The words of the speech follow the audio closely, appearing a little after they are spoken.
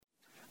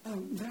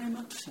Very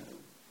much so,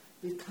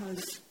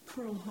 because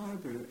Pearl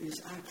Harbor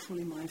is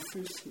actually my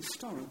first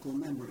historical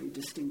memory,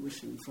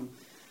 distinguishing from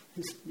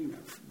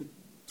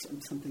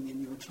something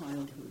in your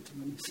childhood to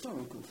an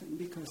historical thing,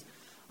 because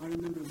I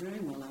remember very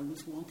well I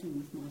was walking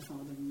with my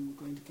father and we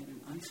were going to get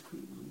an ice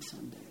cream on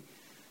Sunday,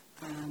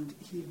 and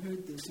he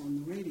heard this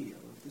on the radio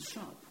of the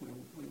shop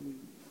where we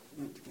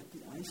went to get the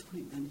ice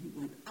cream, and he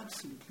went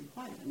absolutely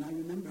white, and I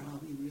remember how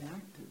he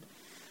reacted.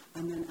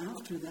 And then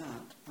after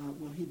that,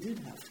 he did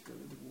have to go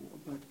to the war,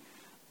 but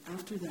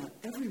after that,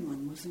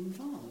 everyone was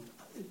involved.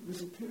 It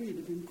was a period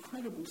of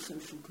incredible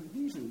social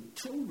cohesion.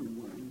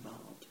 Children were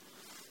involved.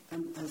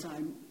 And as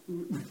I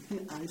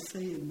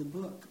say in the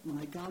book,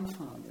 my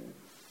godfather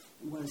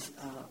was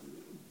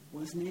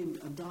named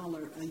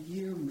 $1 a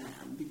year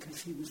man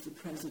because he was the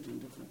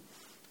president of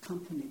a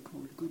company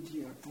called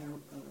Goodyear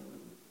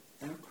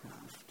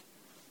Aircraft.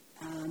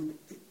 And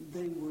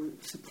they were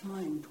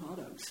supplying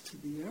products to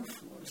the Air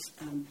Force,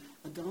 and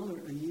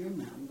 $1 a year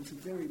man was a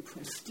very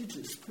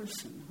prestigious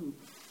person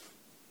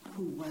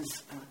who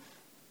was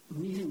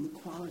meeting the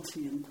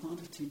quality and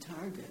quantity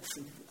targets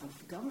of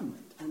the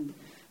government. And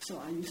so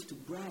I used to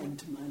brag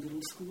to my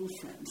little school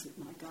friends that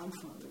my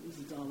godfather was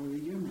 $1 a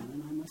year man,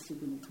 and I must have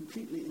been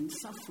completely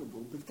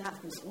insufferable, but that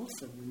has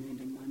also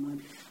remained in my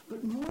mind.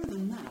 But more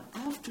than that,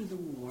 after the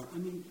war,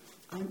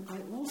 I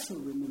also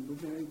remember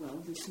very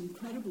well this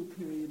incredible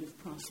period of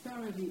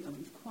prosperity, of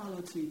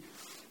equality,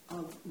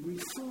 of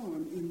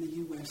reform in the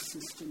U.S.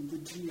 system, the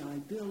GI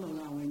Bill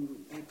allowing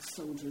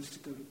ex-soldiers to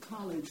go to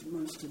college,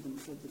 most of them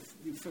for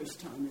the first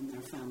time in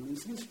their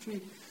family's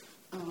history,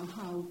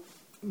 how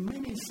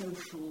many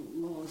social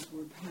laws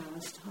were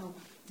passed, how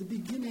the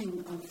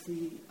beginning of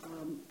the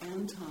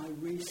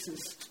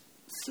anti-racist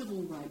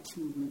civil rights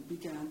movement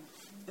began,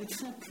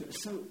 etc.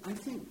 So I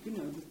think,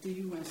 that the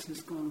U.S.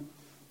 has gone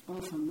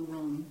off on the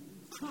wrong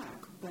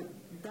track, but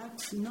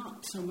that's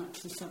not so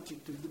much the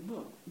subject of the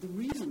book. The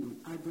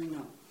reason I bring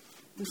up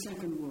the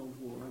Second World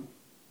War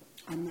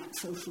and that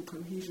social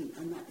cohesion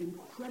and that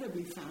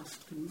incredibly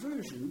fast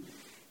conversion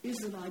is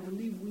that I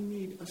believe we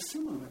need a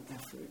similar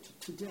effort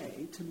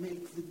today to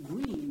make the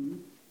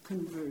green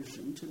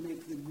conversion, to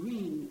make the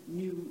Green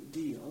New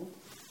Deal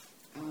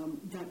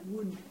that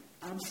would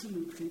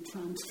absolutely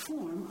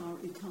transform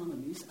our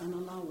economies and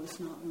allow us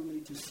not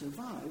only to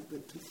survive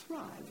but to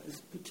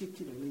thrive,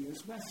 particularly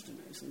as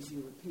Westerners, as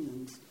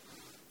Europeans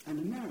and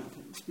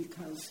Americans,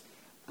 because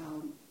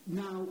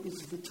now is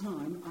the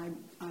time.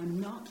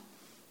 I'm not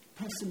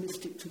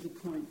pessimistic to the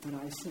point that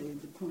I say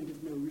the point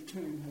of no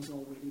return has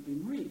already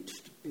been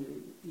reached,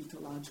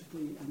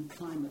 ecologically and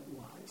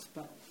climate-wise,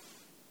 but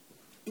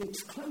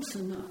it's close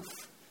enough.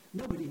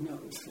 Nobody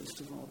knows, first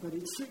of all, but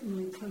it's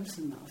certainly close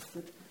enough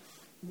that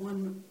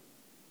one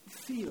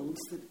feels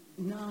that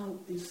now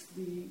is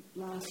the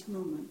last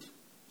moment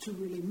to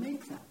really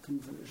make that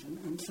conversion,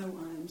 and so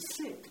I am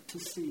sick to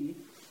see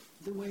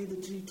the way the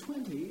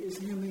G20 is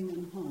hemming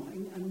and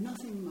hawing, and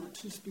nothing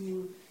much is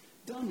being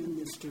done in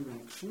this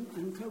direction,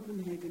 and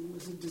Copenhagen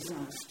was a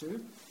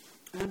disaster,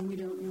 and we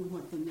don't know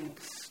what the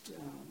next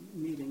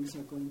meetings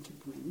are going to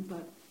bring,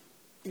 but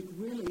it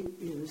really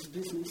is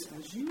business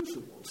as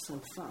usual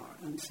so far,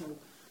 and so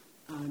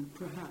I'm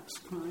perhaps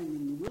crying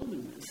in the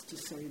wilderness to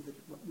say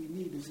that what we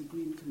need is a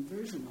green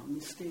conversion on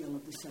the scale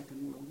of the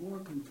Second World War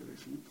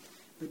conversion.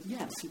 But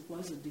yes, it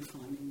was a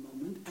defining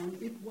moment,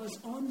 and it was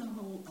on the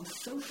whole a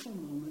social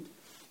moment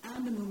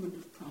and a moment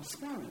of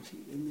prosperity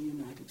in the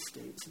United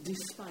States,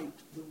 despite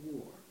the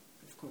war.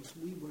 Of course,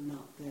 we were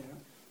not there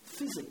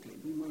physically.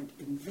 We weren't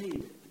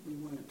invaded. We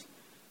weren't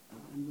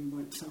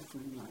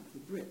suffering like the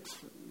Brits,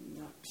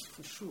 that's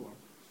for sure.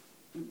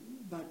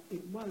 But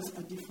it was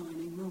a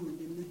defining moment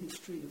in the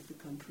history of the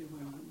country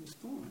where I was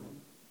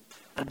born.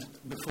 And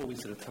before we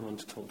sort of come on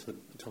to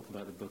talk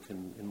about the book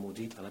in more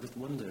detail, I just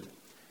wondered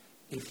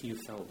if you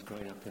felt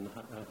growing up in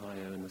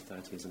Ohio in the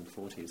 30s and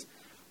 40s,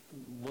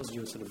 was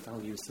your sort of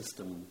value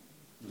system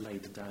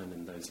laid down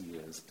in those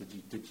years?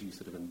 Did you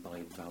sort of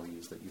imbibe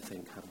values that you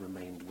think have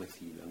remained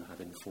with you and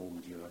have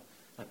informed your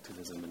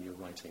activism and your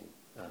writing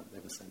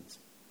ever since?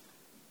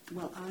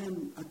 Well, I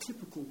am a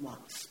typical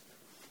WASP.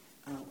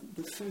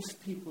 The first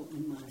people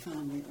in my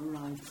family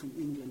arrived from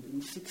England in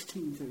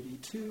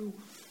 1632.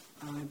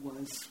 I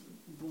was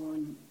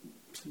born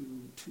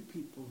to two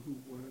people who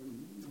were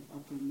of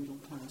upper middle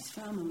class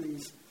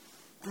families,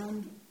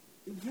 and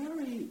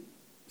very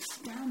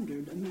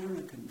standard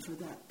American for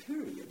that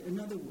period. In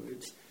other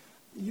words,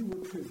 you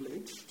were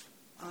privileged,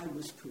 I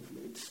was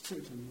privileged,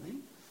 certainly,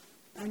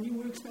 and you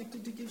were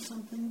expected to give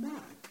something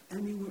back,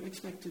 and you were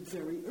expected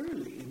very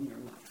early in your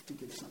life to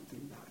give something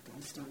back. I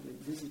started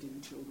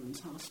visiting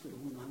Children's Hospital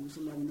when I was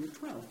 11 or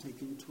 12,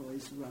 taking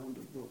toys around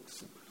or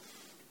books or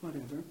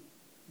whatever.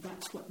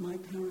 That's what my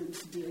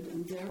parents did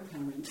and their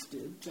parents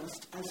did,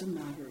 just as a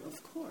matter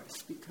of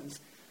course, because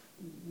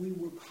we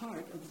were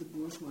part of the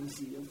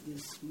bourgeoisie of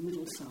this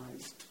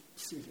middle-sized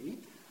city,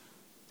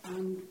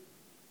 and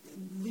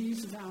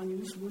these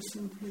values were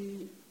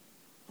simply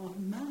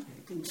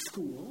automatic. In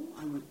school,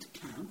 I went to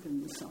camp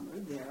in the summer,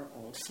 there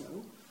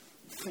also,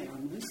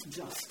 fairness,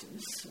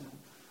 justice,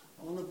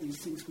 all of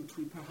these things which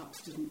we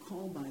perhaps didn't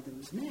call by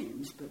those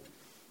names, but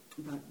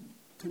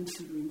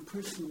considering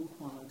personal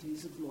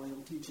qualities of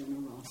loyalty,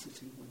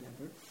 generosity,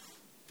 whatever.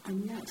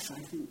 And yes, I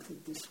think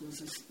that this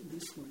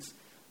was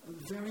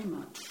very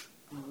much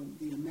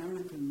the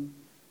American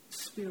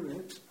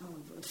spirit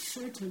of a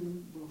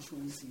certain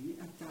bourgeoisie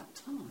at that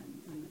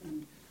time.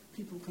 And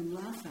people can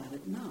laugh at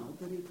it now,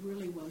 but it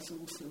really was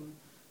also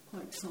a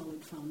quite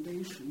solid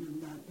foundation,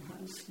 and that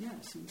has,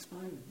 yes,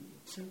 inspired me,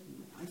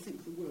 certainly. I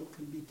think the world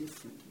can be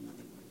different, in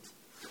other words.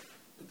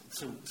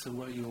 So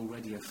were you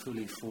already a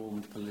fully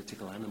formed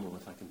political animal,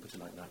 if I can put it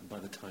like that, by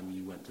the time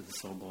you went to the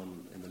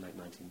Sorbonne in the late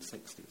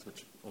 1960s,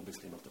 which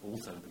obviously must have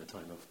also been a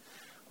time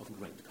of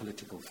great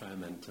political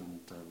ferment and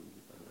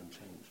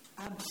change?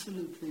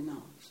 Absolutely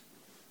not.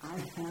 I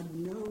had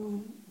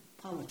no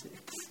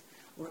politics,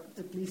 or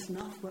at least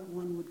not what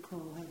one would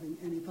call having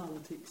any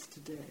politics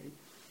today.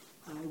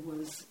 I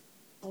was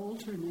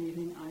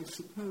alternating, I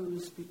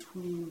suppose,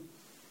 between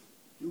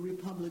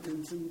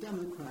Republicans and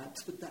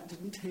Democrats, but that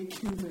didn't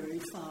take you very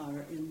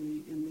far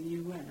in the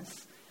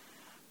U.S.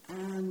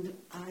 And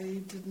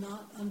I did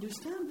not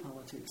understand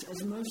politics,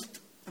 as most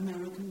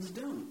Americans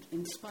don't,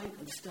 in spite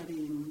of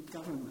studying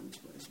government,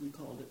 as we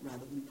called it,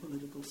 rather than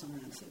political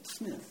science at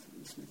Smith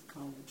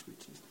College,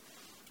 which is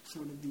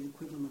sort of the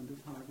equivalent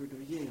of Harvard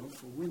or Yale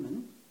for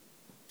women.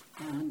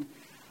 And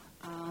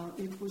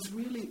it was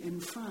really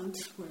in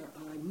France where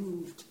I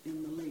moved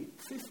in the late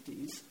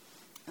 50s,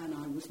 and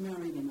I was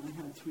married and I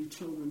had 3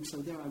 children,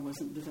 so there I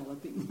wasn't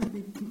developing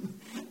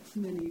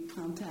many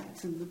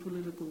contacts in the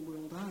political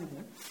world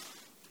either.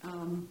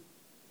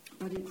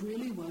 But it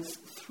really was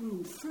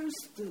through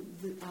first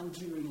the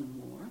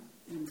Algerian War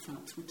in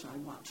France, which I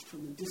watched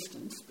from a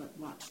distance, but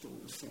watched all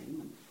the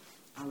same, and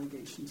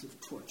allegations of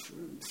torture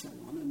and so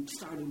on, and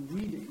started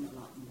reading a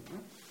lot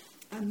more.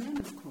 And then,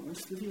 of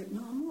course, the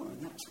Vietnam War.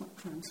 That's what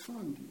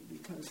transformed me,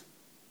 because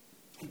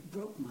it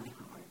broke my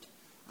heart.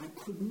 I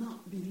could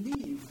not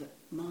believe that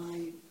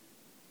my,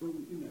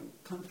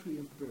 country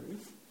of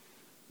birth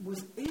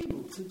was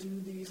able to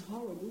do these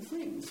horrible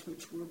things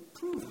which were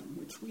proven,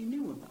 which we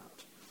knew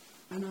about.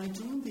 And I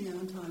joined the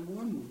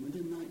anti-war movement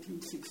in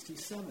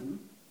 1967,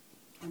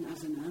 and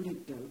as an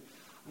anecdote,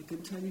 I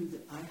can tell you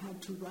that I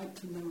had to write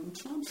to Noam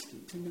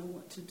Chomsky to know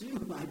what to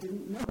do. I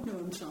didn't know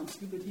Noam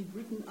Chomsky, but he'd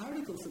written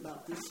articles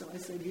about this, so I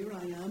said, here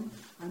I am,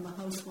 I'm a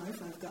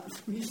housewife, I've got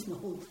 3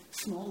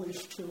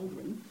 smallish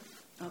children.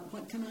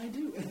 What can I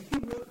do? And he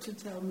wrote to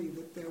tell me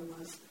that there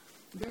was,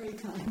 very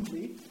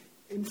kindly,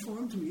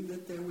 informed me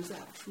that there was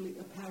actually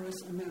a Paris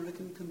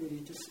American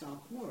Committee to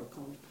Stop War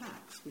called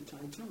PAX, which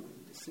I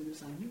joined as soon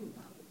as I knew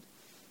about it.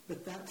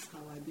 But that's how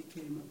I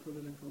became a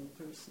political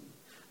person.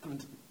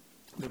 And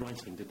the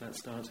writing, did that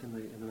start in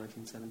the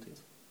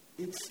 1970s?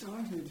 It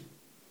started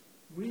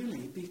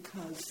really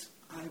because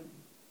I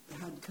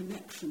had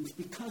connections,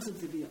 because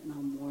of the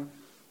Vietnam War,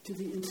 to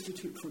the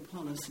Institute for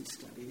Policy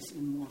Studies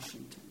in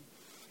Washington.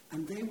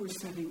 And they were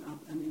setting up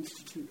an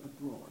institute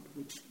abroad,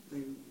 which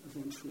they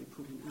eventually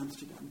put in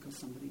Amsterdam because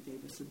somebody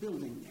gave us a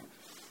building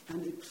there.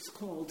 And it's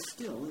called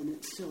still, and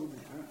it's still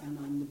there, and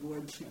I'm the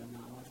board chair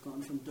now. I've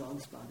gone from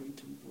dog's body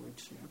to board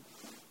chair.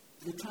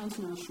 The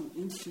Transnational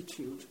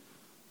Institute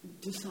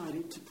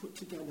decided to put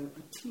together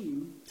a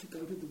team to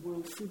go to the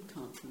World Food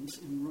Conference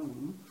in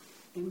Rome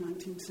in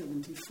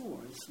 1974.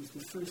 This was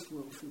the first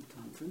World Food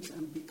Conference,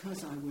 and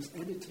because I was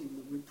editing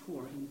the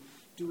report and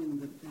doing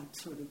that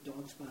sort of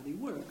dog's body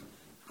work,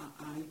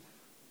 I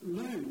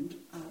learned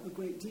a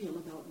great deal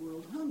about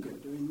world hunger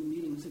during the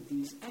meetings of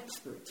these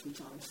experts, which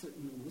I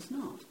certainly was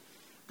not.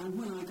 And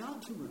when I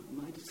got to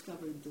Rome, I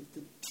discovered that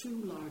the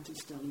 2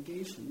 largest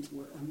delegations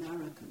were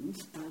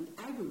Americans and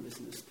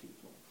agribusiness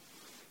people.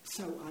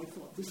 So I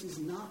thought, this is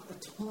not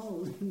at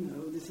all,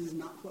 this is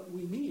not what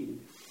we need.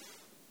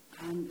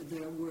 And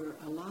there were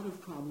a lot of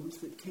problems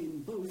that came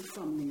both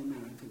from the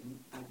American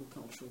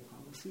agricultural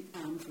policy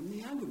and from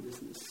the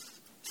agribusiness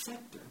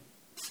sector.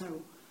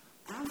 So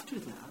after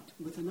that,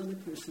 with another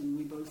person,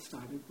 we both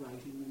started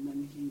writing, and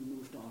then he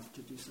moved off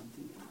to do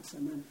something else.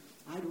 And then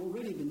I'd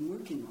already been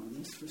working on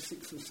this for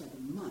 6 or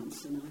 7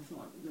 months, and I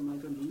thought, am I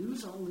going to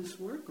lose all this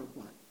work or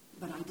what?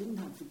 But I didn't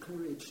have the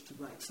courage to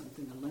write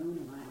something alone,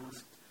 and I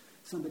asked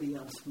somebody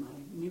else whom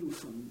I knew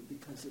from,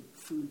 because of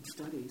food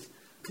studies,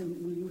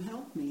 will you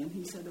help me? And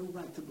he said,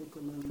 write the book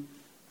alone.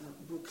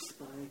 Books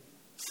by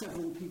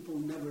several people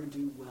never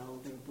do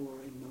well. They're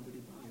boring. Nobody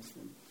buys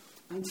them.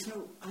 And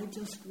so I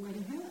just went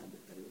ahead,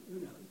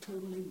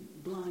 totally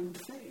blind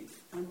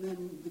faith. And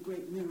then the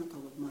great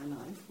miracle of my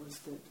life was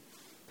that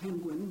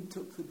Penguin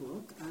took the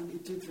book, and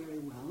it did very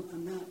well,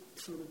 and that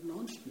sort of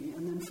launched me.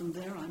 And then from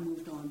there I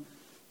moved on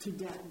to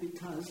debt,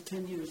 because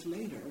 10 years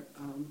later,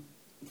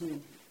 the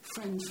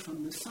friends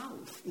from the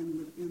South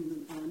in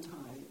the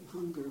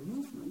anti-hunger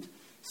movement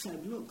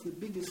said, look, the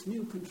biggest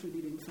new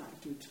contributing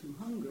factor to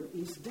hunger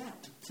is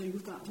debt. So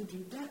you've got to do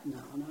debt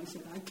now. And I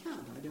said, I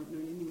can't. I don't know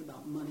anything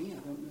about money. I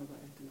don't know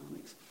about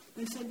economics.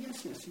 They said,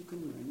 yes, you can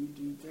learn. You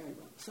do very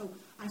well. So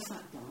I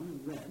sat down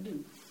and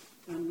read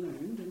and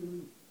learned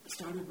and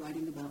started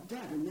writing about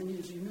debt. And then,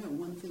 as you know,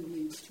 one thing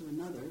leads to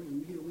another,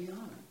 and here we